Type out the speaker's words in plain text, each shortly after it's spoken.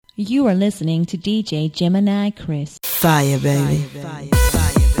You are listening to DJ Gemini Chris. Fire, baby.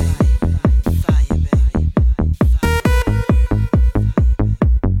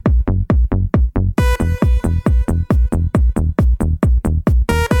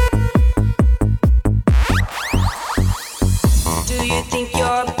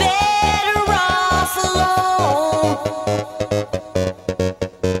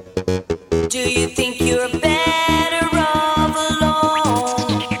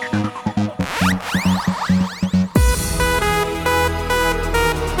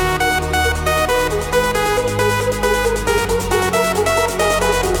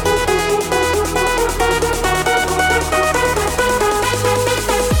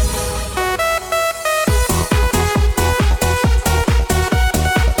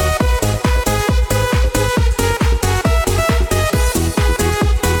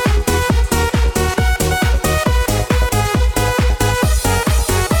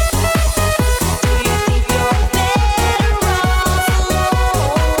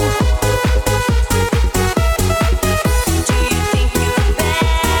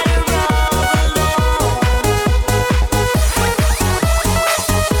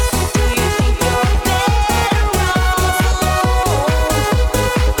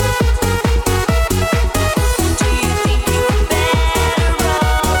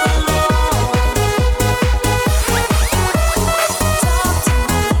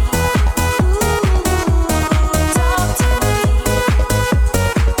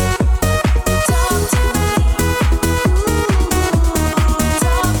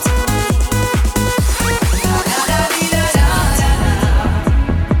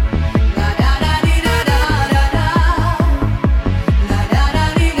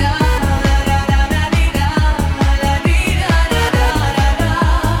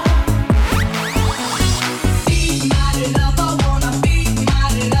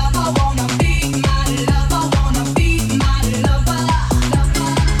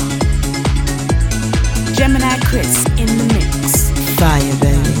 Fire,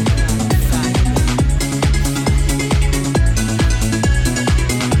 baby.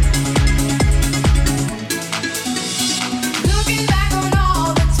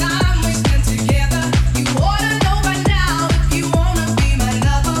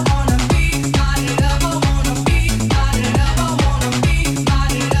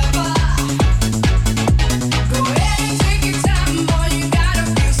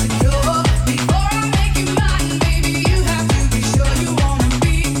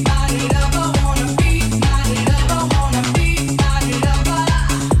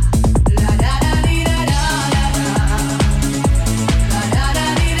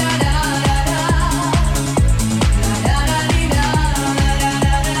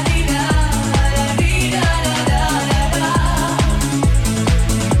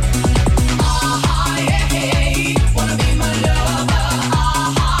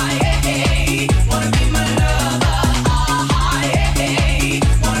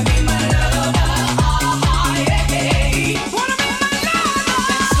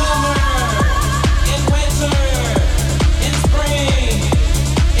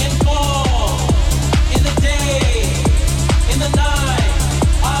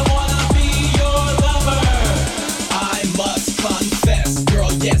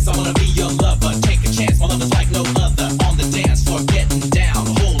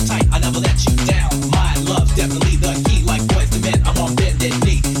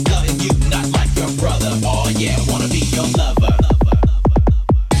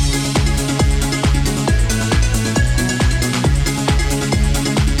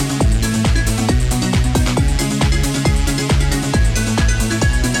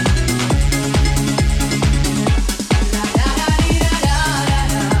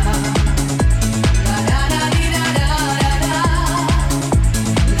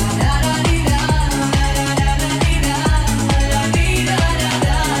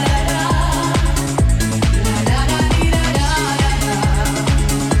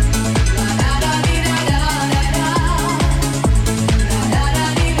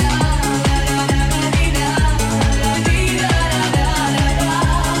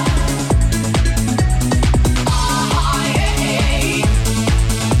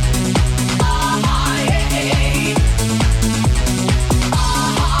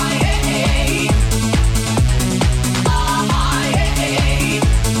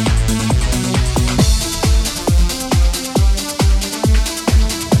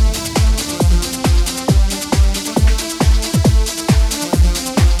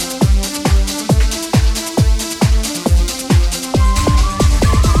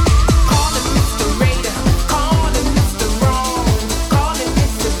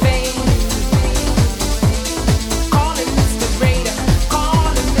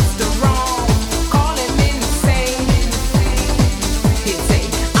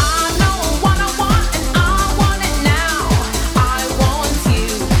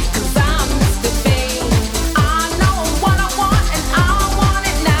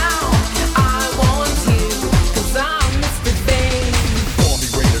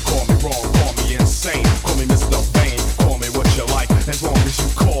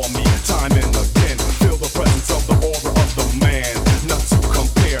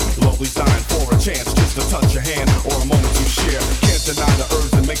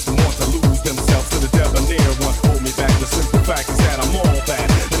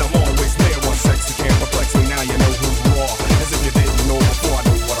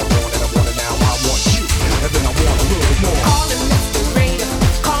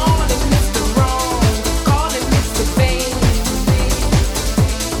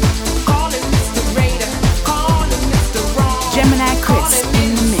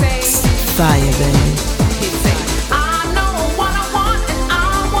 fire, baby.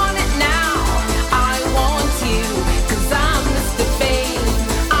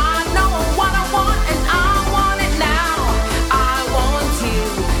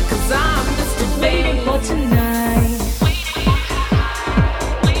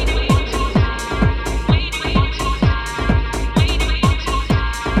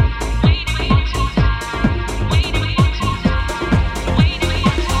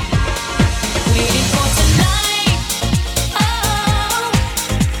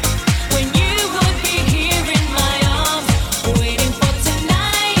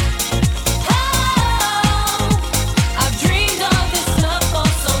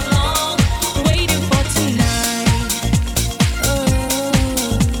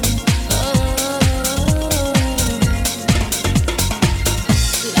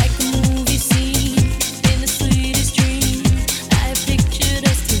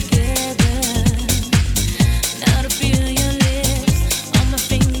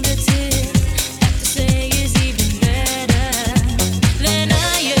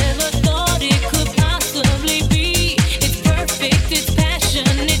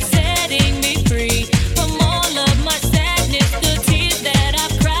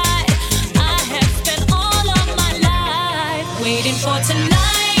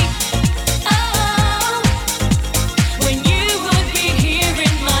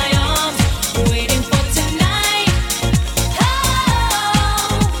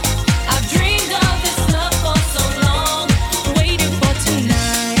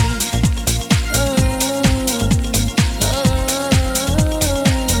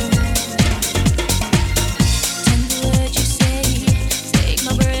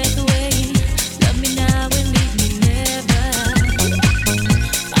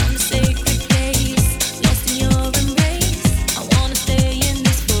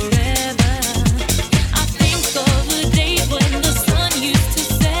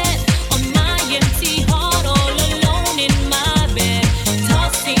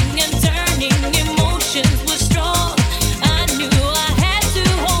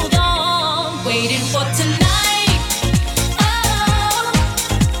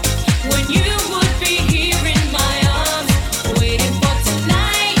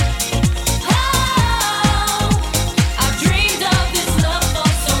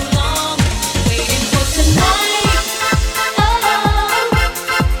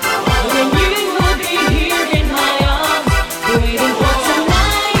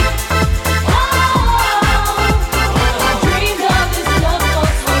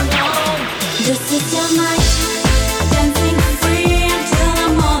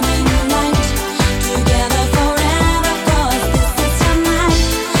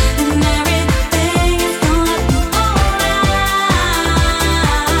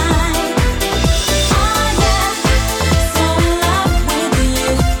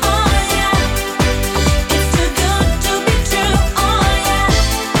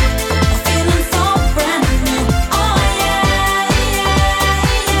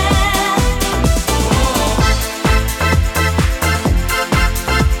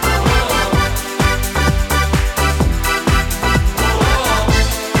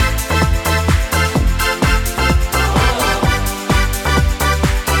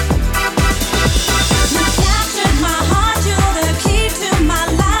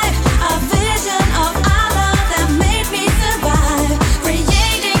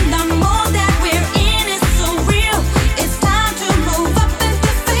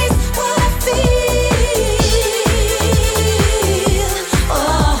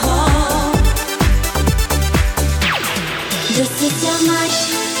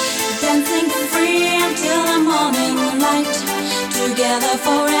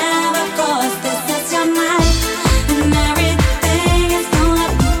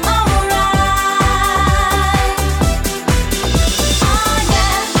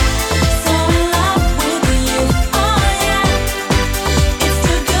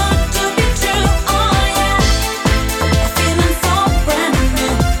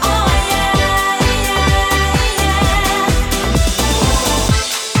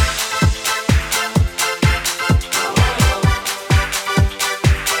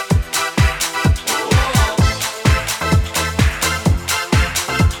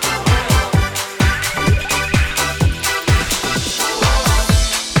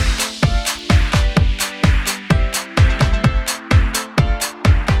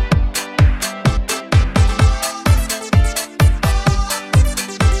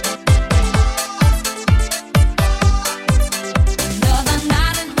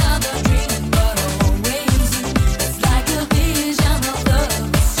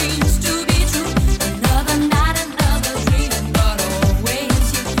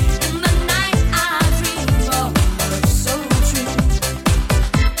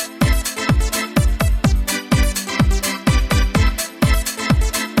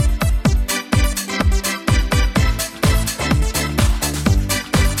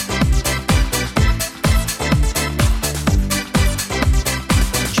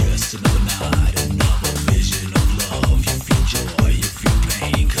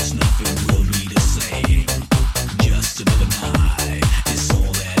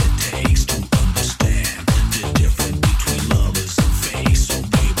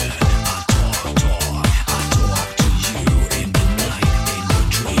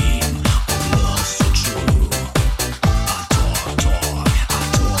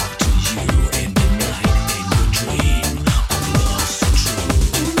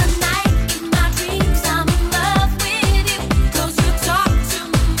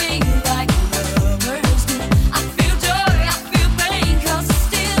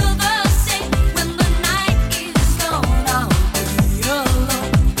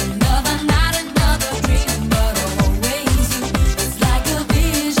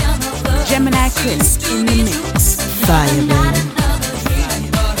 Chris in the mix. Fire, baby.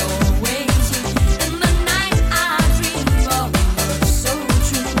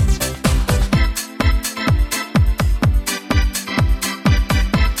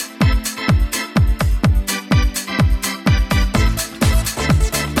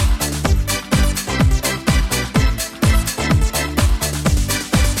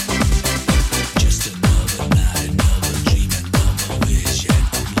 Just another night, another dream, another vision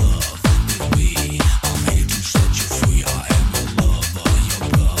of love with me.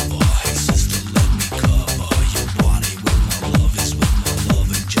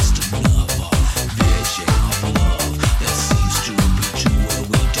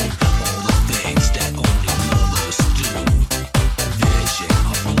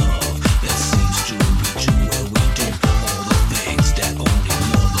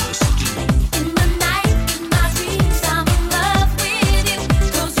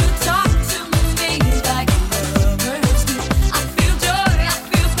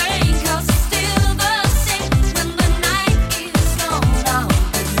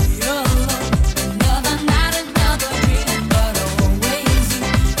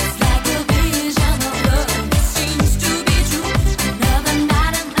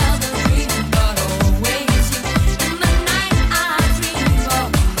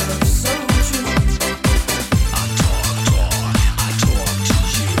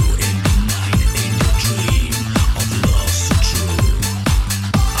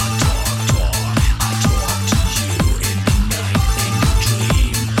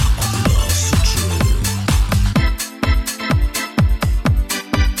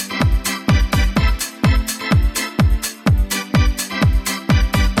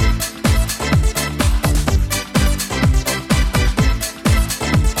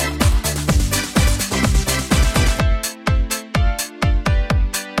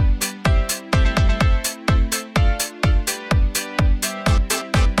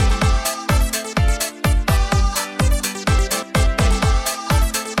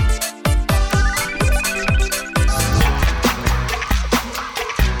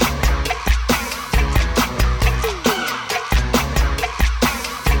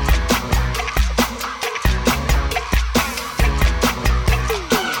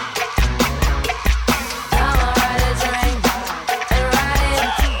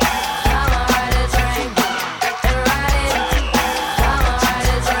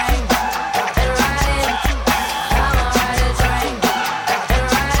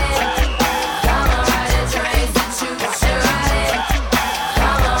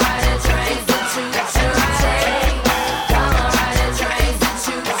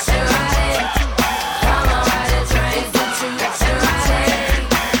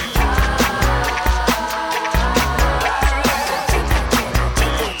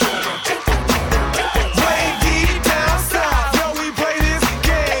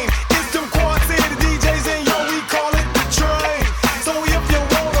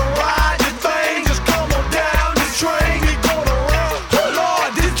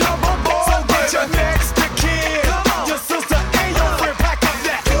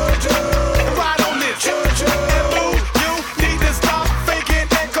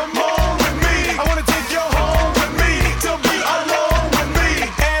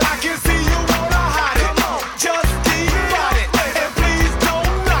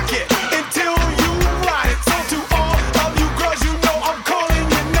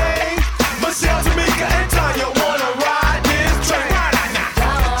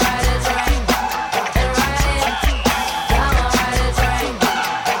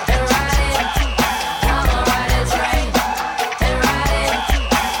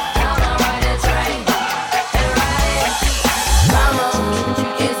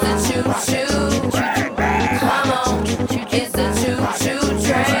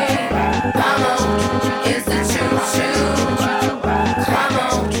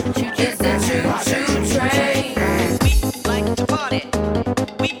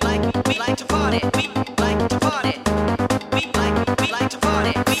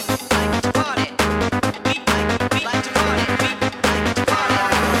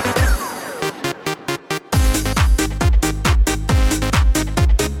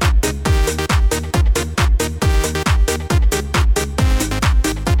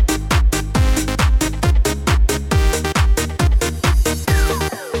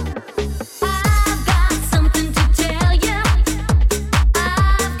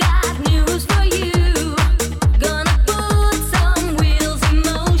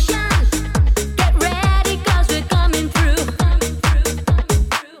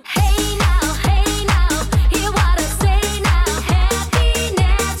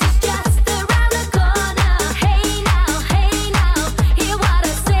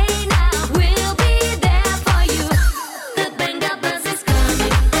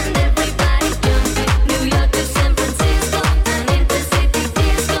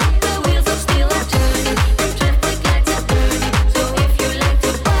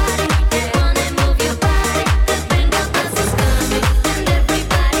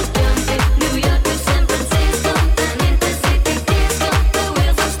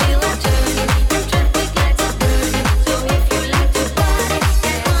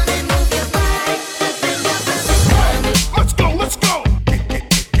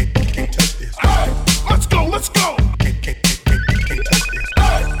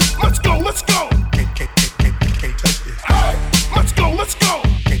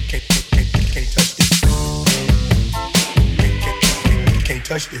 can't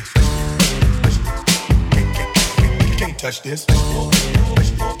touch this. Can't touch this.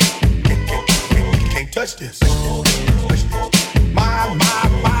 Can't touch this. My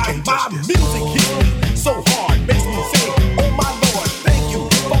music hits me so hard, makes me say, oh my Lord, thank you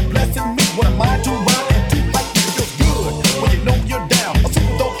for blessing me. What am I to rhyme and do like you? It feels good when you know you're down. A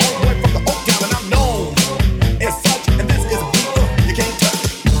super dope homeboy from the Oak Town, and I'm known as such. And this is a beat you can't touch.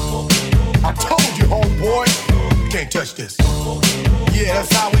 I told you, homeboy, you can't touch this. Yeah,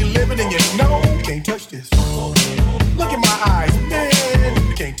 that's how we living, and you know you can't touch this. Look in my eyes, man,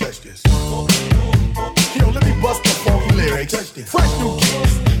 you can't touch this. Yo, let me bust the funky lyrics. Fresh new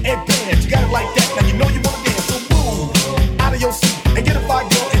kicks and bands, you got it like that. Now you know you wanna dance, so move out of your seat and get a fire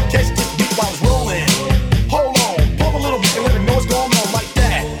girl and catch this beat while it's rolling. Hold on, pump a little bit and let them know what's going on like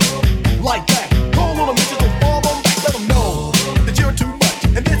that, like that. Call on them bitches and fall on back, let them know that you're too much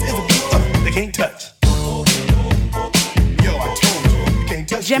and this is a beat they can't touch. Yo, I told you can't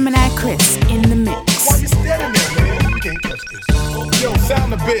touch Gemini this. Chris in the mix. Why you standing there, man? You can't touch this. Yo,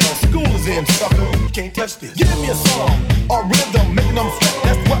 sound the bell, school is in, sucker. You can't touch this. Give me a song or rhythm, making them sweat.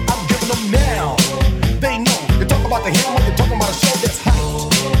 That's what I'm giving them now. They know. You talk about the hammer, you're talking about a show that's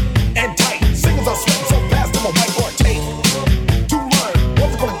hyped and tight. Singles are sweating so fast, I'm a whiteboard tape. To learn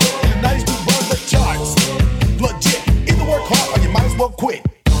what's gonna get in the 90s to run the charts. Legit. Either work hard or you might as well quit.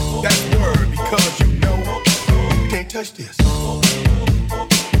 That's word because you know you can't touch this.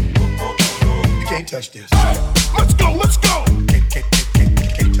 You can't touch this. Let's go, let's go. Can't touch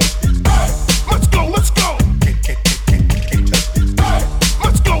this. Let's go, let's go. Can't touch this.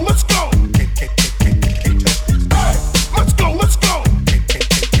 Let's go, let's go. Can't touch this. Let's go, let's go.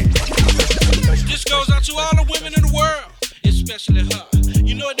 This goes out to all the women in the world, especially her.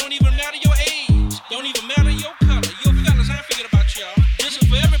 You know it don't even matter your age, don't even matter your color. Yo, fellas, I ain't forget about y'all. This is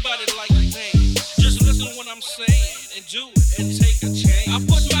for everybody that like the thing. Just listen to what I'm saying and do it and take a chance. I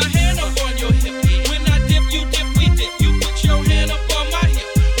put my hand up on your hip. When I dip, you dip, we dip. You put your hand up on my hip.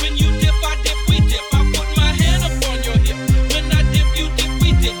 When you dip, I dip, we dip. I put my hand up on your hip. When I dip, you dip,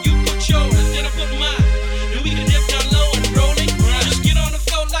 we dip. You put yours, then I put mine. And we can dip down low and roll it. Just get on the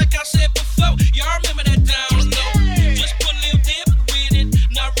floor like I said before. Y'all remember that down low. Just put a little dip, we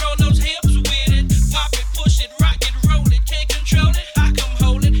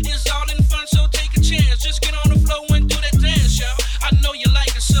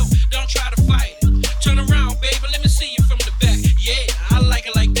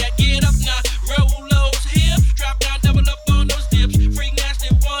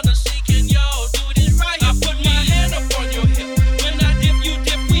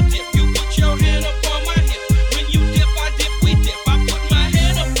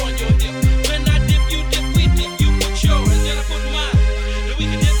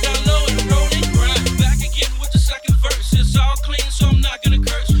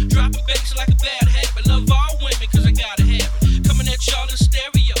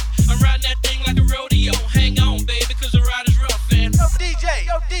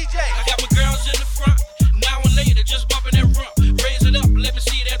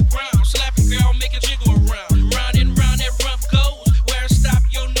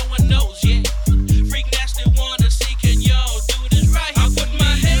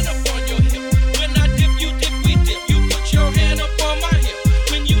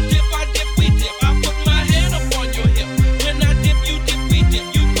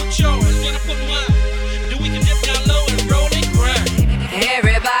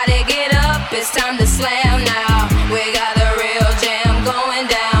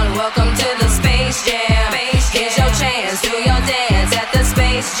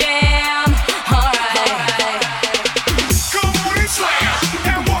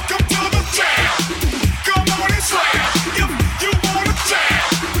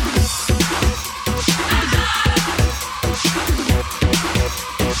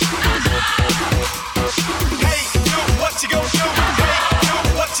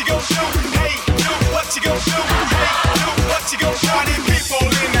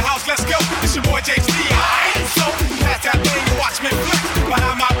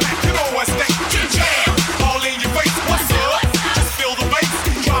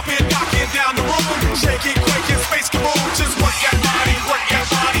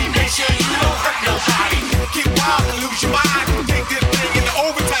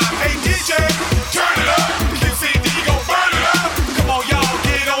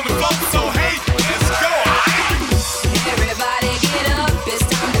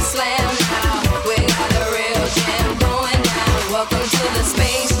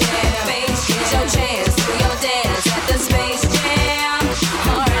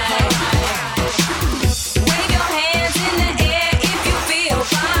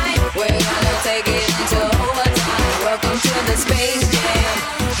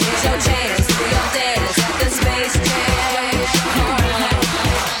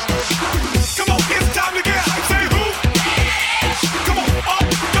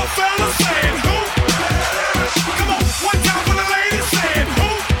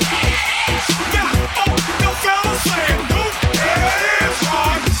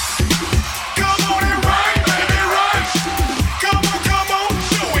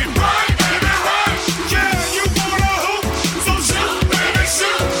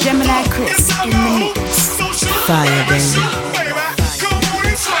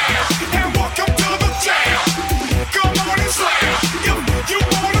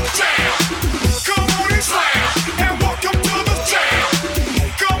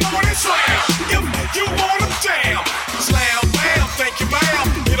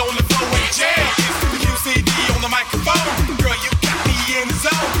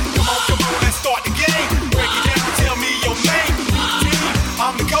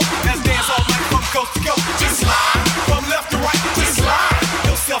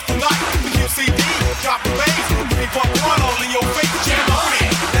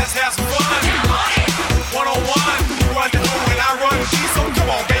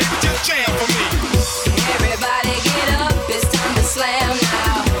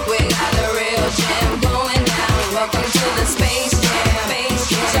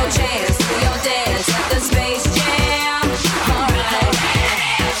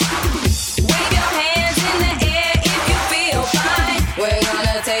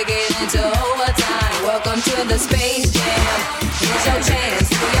the Space Jam. Here's your chance,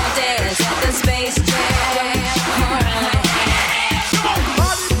 do your dance at the Space Jam. Alright.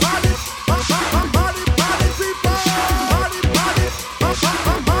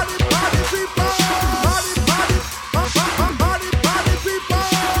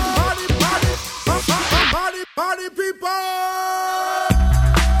 Party people!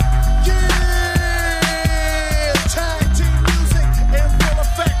 Yeah! Tag team music in full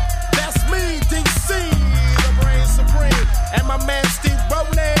effect. That's me, DC, the brain supreme. And my man Steve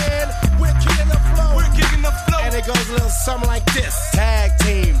Ronan. We're kicking the flow. And it goes a little something like this. Tag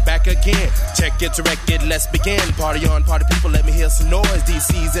team, back again. Check it, direct it, let's begin. Party on, party people, let me hear some noise.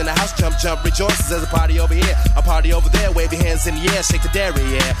 DC's in the house, jump, jump, rejoices. There's a party over here, a party over there. Wave your hands in the air, shake the dairy,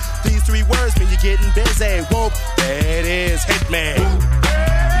 yeah. These three words mean you're getting busy. Whoop, there it is, hit me. Whoop,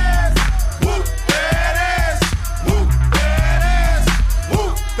 there it is. Whoop, there it is. Whoop, there it is. Whoop,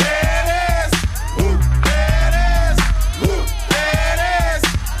 there it is. Whoop, there it is. Whoop, there it is.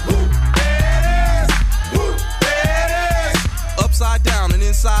 Whoop, there it is. Whoop, there it is. Upside down and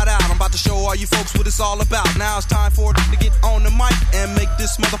inside out, I'm about to show all you folks what it's all about. Now it's time for it to get on the mic and make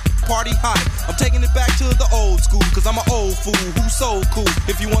this mother party hot. I'm taking it back to the old school, cause I'm an old fool who's so cool.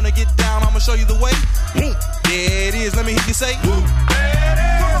 If you wanna get down, I'ma show you the way. There it is, let me hear you say. Whoop, there it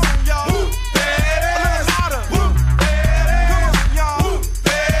is. Come on, y'all. Whoop, there it is. A little louder. Whoop, there it is. Come on, y'all. Whoop,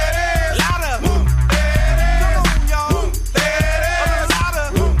 there it is. Louder. Whoop, there it is. Come on, y'all. Whoop, there it is. A little louder.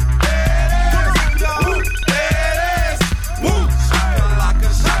 Whoop, there it is. Come on, y'all. Whoop, there it is. Whoop, shaka,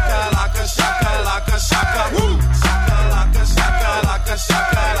 shaka, shaka, shaka. Whoop, shaka, shaka,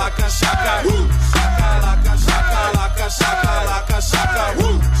 shaka, shaka. Whoop, shaka, shaka, shaka.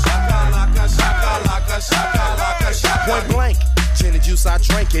 Whoop, shaka, shaka, shaka. Point blank, gin and juice I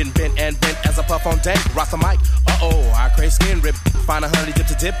drink and bent as I puff on dank. Rock the mic, I crave skin rip. Find a honey dip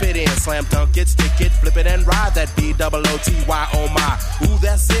to dip it in. Slam dunk it, stick it, flip it and ride that B-double-O-T-Y, oh my. Ooh,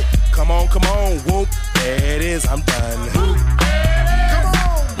 that's it, come on, whoop, there it is, I'm done. Whoop, there it is. Come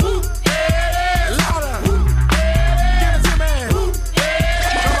on, whoop, there it is. Louder, whoop, there it is. Give it to me, whoop, there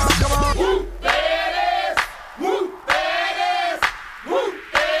it is. Come on, whoop, there it is. Whoop, there it is. Whoop,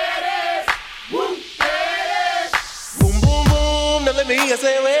 there it is. Whoop, there it is. Boom, boom, boom, now let me hear you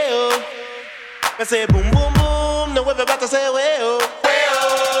say, well. I say boom, boom, boom, now everybody say, well.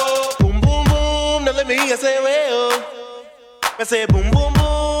 Boom, boom, boom, now let me hear you say, well. I say boom, boom,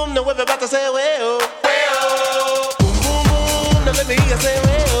 boom, now everybody say, well. Boom, boom, boom, now let me hear you say,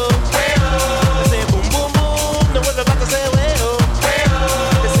 well. I say boom, boom, boom, now everybody say, well.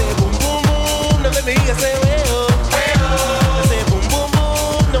 I say boom, boom, boom, now let me hear you say, well. I say boom, boom,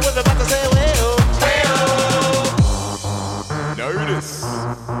 boom, now everybody say, well. Now this.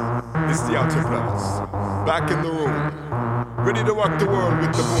 It's the Outer Brothers, back in the room, ready to rock the world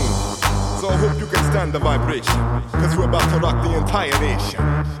with the boom. So I hope you can stand the vibration, cause we're about to rock the entire nation.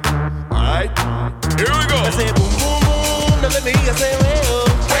 Alright, here we go. I say boom, boom, boom, now let me hear you say, well.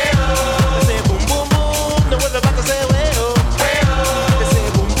 I say boom, boom, boom, now we're about to say, well. I say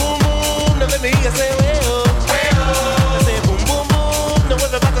boom, boom, boom, now let me hear you say, well. I say boom, boom, boom, now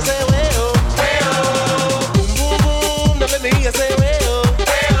we're about to say, well. Boom, boom, boom, now let me hear you say, well.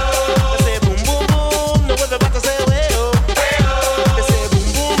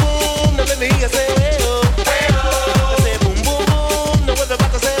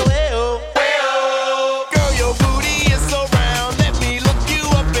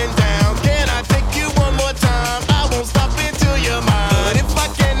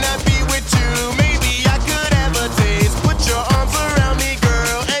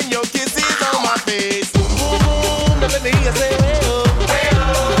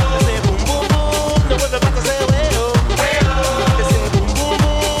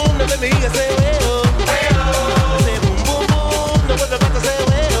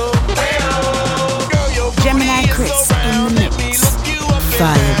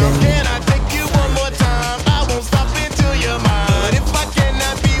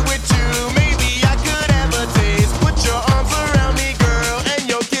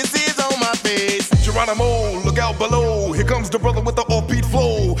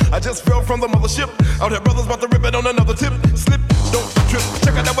 Just fell from the mothership. Out here, brothers about to rip it on another tip. Slip, don't trip.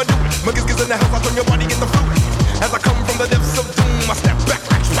 Check out how I do it. My giz in the house, I turn your body into fluid. As I come from the depths of doom, I step back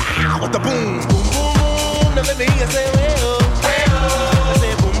like wow with the boom. Boom, boom, boom. Now let me hear you say, well. I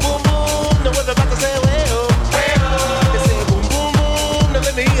say boom, boom, boom. Now we're about to say, well. I say boom, boom, boom. Now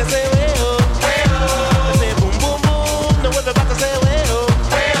let me hear you say, well. I say boom, boom, boom. Now we're about to say, well.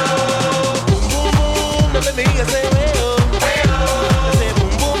 Boom, boom, boom. Now let me hear you say, well.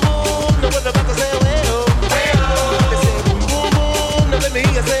 Let me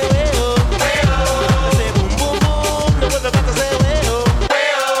hear you say, well. I say boom, boom.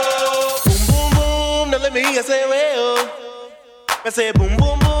 hear say well. I say boom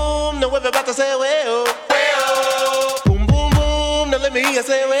boom boom. Now everybody say well. Boom boom boom. Now let me hear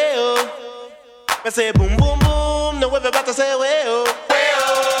say well. I say boom boom boom. Now everybody say well.